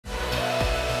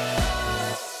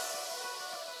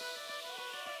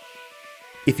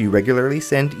If you regularly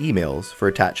send emails for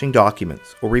attaching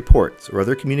documents or reports or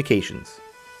other communications,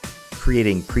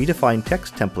 creating predefined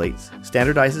text templates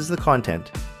standardizes the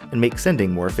content and makes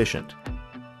sending more efficient.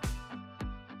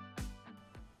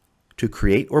 To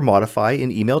create or modify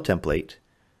an email template,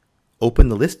 open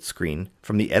the list screen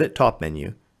from the Edit Top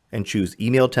menu and choose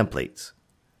Email Templates.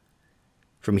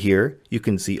 From here, you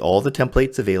can see all the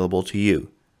templates available to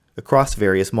you across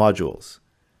various modules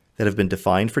that have been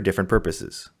defined for different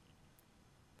purposes.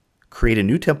 Create a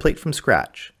new template from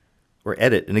scratch or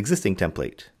edit an existing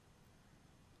template.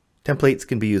 Templates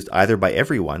can be used either by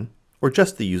everyone or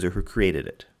just the user who created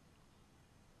it.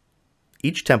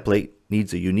 Each template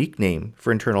needs a unique name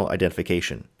for internal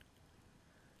identification.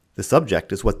 The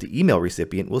subject is what the email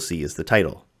recipient will see as the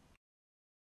title.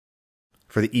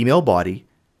 For the email body,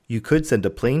 you could send a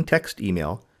plain text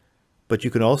email, but you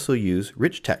can also use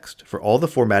rich text for all the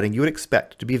formatting you would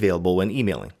expect to be available when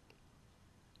emailing.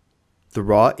 The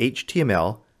raw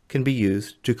HTML can be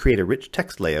used to create a rich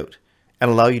text layout and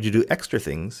allow you to do extra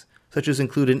things, such as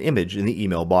include an image in the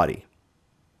email body.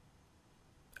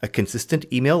 A consistent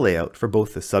email layout for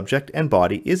both the subject and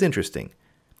body is interesting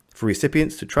for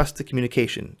recipients to trust the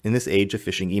communication in this age of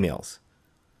phishing emails.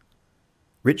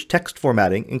 Rich text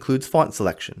formatting includes font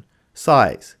selection,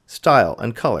 size, style,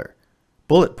 and color,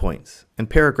 bullet points, and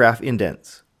paragraph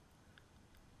indents.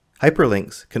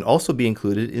 Hyperlinks can also be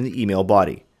included in the email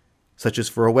body, such as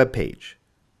for a web page,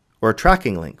 or a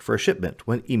tracking link for a shipment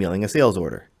when emailing a sales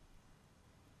order.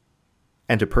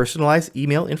 And to personalize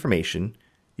email information,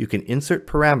 you can insert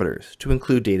parameters to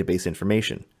include database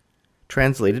information,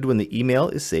 translated when the email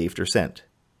is saved or sent.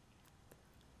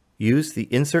 Use the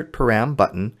Insert Param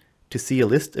button to see a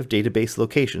list of database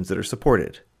locations that are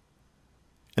supported,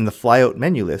 and the flyout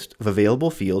menu list of available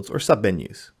fields or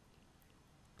submenus.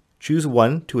 Choose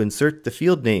one to insert the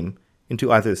field name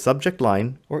into either the subject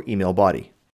line or email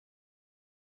body.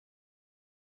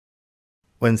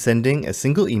 When sending a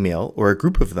single email or a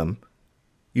group of them,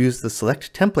 use the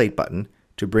Select Template button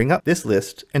to bring up this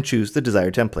list and choose the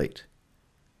desired template.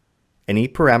 Any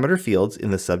parameter fields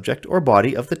in the subject or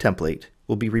body of the template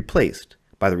will be replaced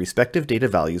by the respective data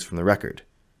values from the record.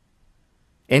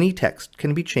 Any text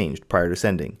can be changed prior to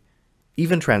sending,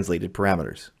 even translated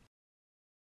parameters.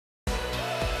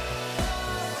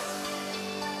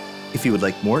 If you would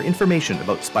like more information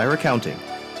about Spire accounting,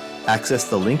 access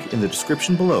the link in the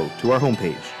description below to our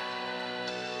homepage.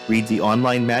 Read the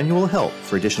online manual help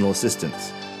for additional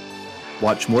assistance.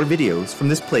 Watch more videos from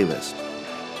this playlist,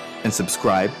 and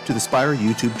subscribe to the Spire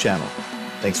YouTube channel.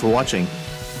 Thanks for watching.